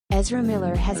Ezra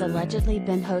Miller has allegedly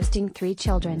been hosting 3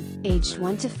 children, aged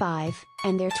 1 to 5,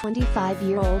 and their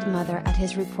 25-year-old mother at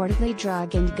his reportedly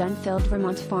drug and gun-filled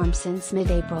Vermont farm since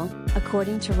mid-April,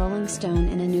 according to Rolling Stone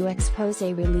in a new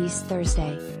exposé released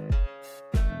Thursday.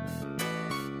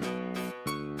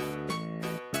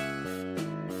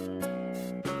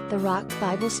 The Rock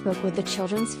Bible spoke with the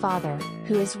children's father,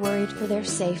 who is worried for their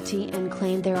safety and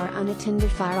claimed there are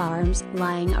unattended firearms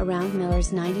lying around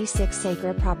Miller's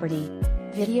 96-acre property.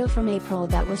 Video from April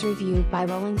that was reviewed by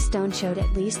Rolling Stone showed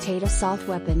at least 8 assault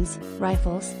weapons,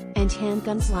 rifles, and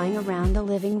handguns lying around the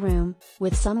living room,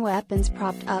 with some weapons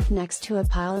propped up next to a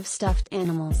pile of stuffed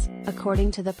animals,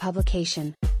 according to the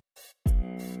publication.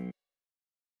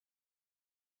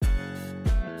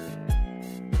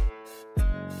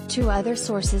 Two other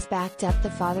sources backed up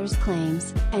the father's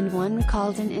claims, and one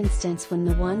recalled an instance when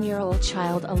the 1-year-old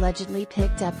child allegedly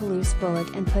picked up a loose bullet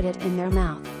and put it in their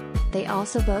mouth. They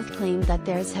also both claimed that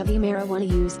there's heavy marijuana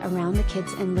use around the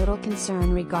kids and little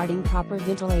concern regarding proper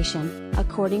ventilation,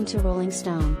 according to Rolling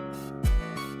Stone.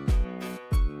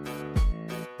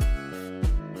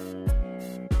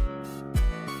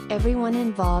 Everyone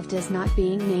involved is not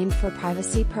being named for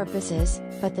privacy purposes,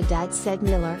 but the dad said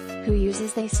Miller, who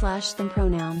uses they/them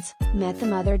pronouns, met the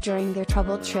mother during their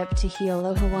troubled trip to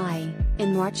Hilo, Hawaii,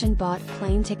 in March and bought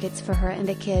plane tickets for her and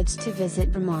the kids to visit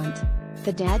Vermont.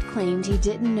 The dad claimed he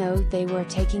didn't know they were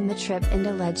taking the trip and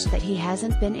alleged that he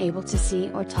hasn't been able to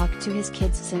see or talk to his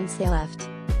kids since they left.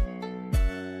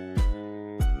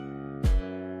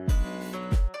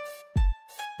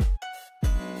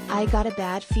 "I got a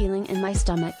bad feeling in my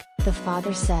stomach," the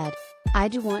father said. "I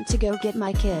do want to go get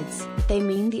my kids, they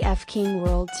mean the f-king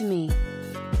world to me."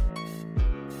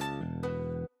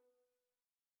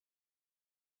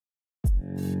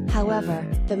 However,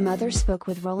 the mother spoke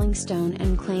with Rolling Stone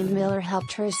and claimed Miller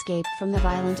helped her escape from the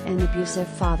violent and abusive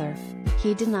father.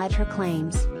 He denied her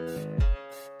claims.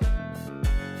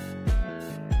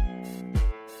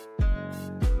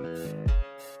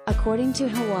 According to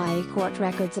Hawaii court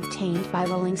records obtained by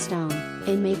Rolling Stone,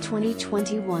 in May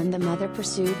 2021 the mother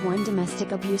pursued one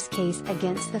domestic abuse case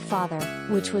against the father,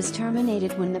 which was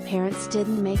terminated when the parents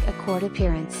didn't make a court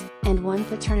appearance, and one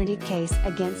paternity case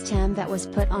against him that was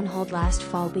put on hold last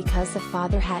fall because the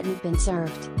father hadn't been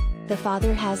served. The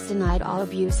father has denied all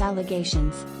abuse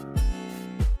allegations.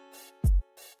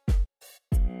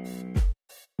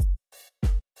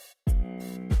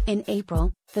 In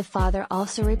April, the father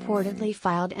also reportedly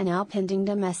filed an now pending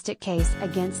domestic case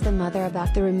against the mother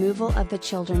about the removal of the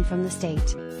children from the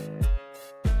state.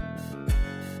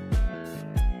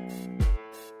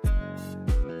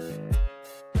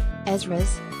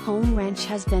 "Ezra's home ranch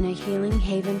has been a healing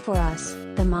haven for us,"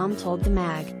 the mom told the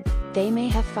mag. "They may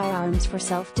have firearms for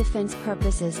self-defense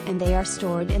purposes and they are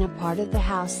stored in a part of the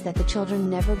house that the children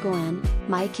never go in.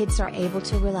 My kids are able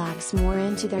to relax more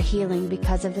into their healing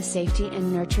because of the safety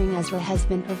and nurturing Ezra has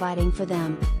been providing for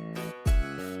them."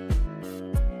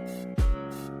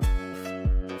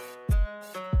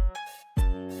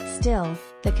 Still,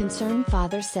 the concerned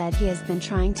father said he has been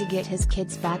trying to get his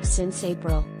kids back since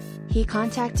April. He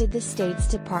contacted the state's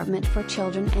Department for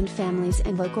Children and Families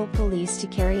and local police to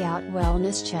carry out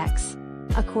wellness checks.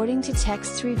 According to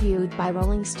texts reviewed by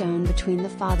Rolling Stone between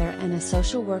the father and a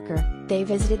social worker, they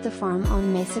visited the farm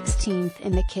on May 16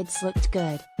 and the kids looked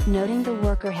good, noting the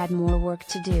worker had more work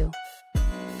to do.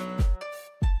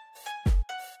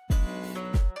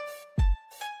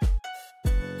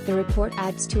 The report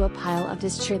adds to a pile of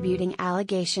distributing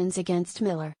allegations against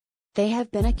Miller. They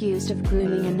have been accused of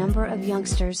grooming a number of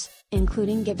youngsters,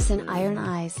 including Gibson Iron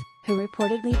Eyes, who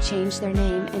reportedly changed their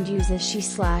name and uses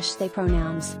she/they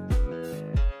pronouns.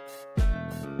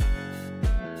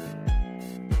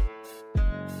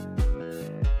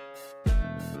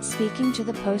 Speaking to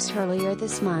the Post earlier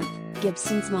this month,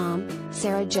 Gibson's mom,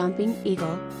 Sarah Jumping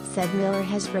Eagle, said Miller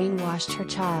has brainwashed her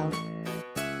child.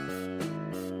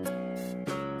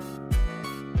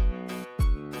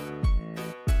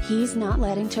 "He's not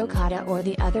letting Tokata or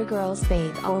the other girls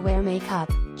bathe or wear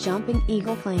makeup," Jumping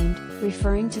Eagle claimed,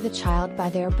 referring to the child by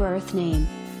their birth name.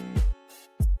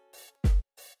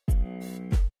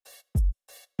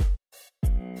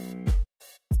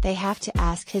 "They have to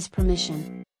ask his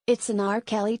permission. It's an R.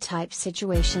 Kelly type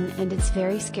situation and it's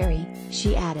very scary,"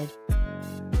 she added.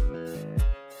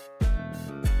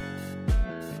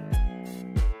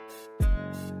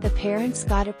 The parents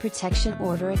got a protection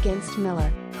order against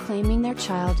Miller, claiming their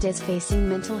child is facing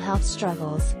mental health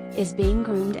struggles, is being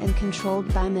groomed and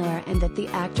controlled by Miller, and that the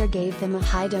actor gave them a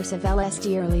high dose of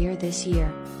LSD earlier this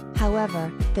year.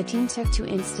 However, the teen took to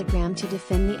Instagram to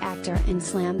defend the actor and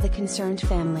slammed the concerned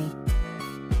family.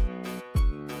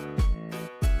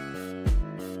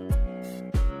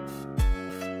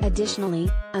 Additionally,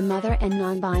 a mother and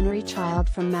non-binary child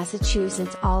from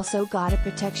Massachusetts also got a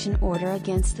protection order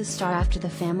against the star after the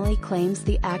family claims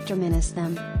the actor menaced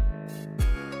them.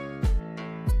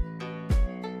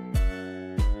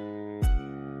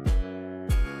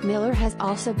 Miller has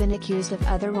also been accused of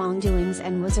other wrongdoings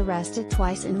and was arrested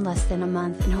twice in less than a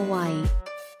month in Hawaii.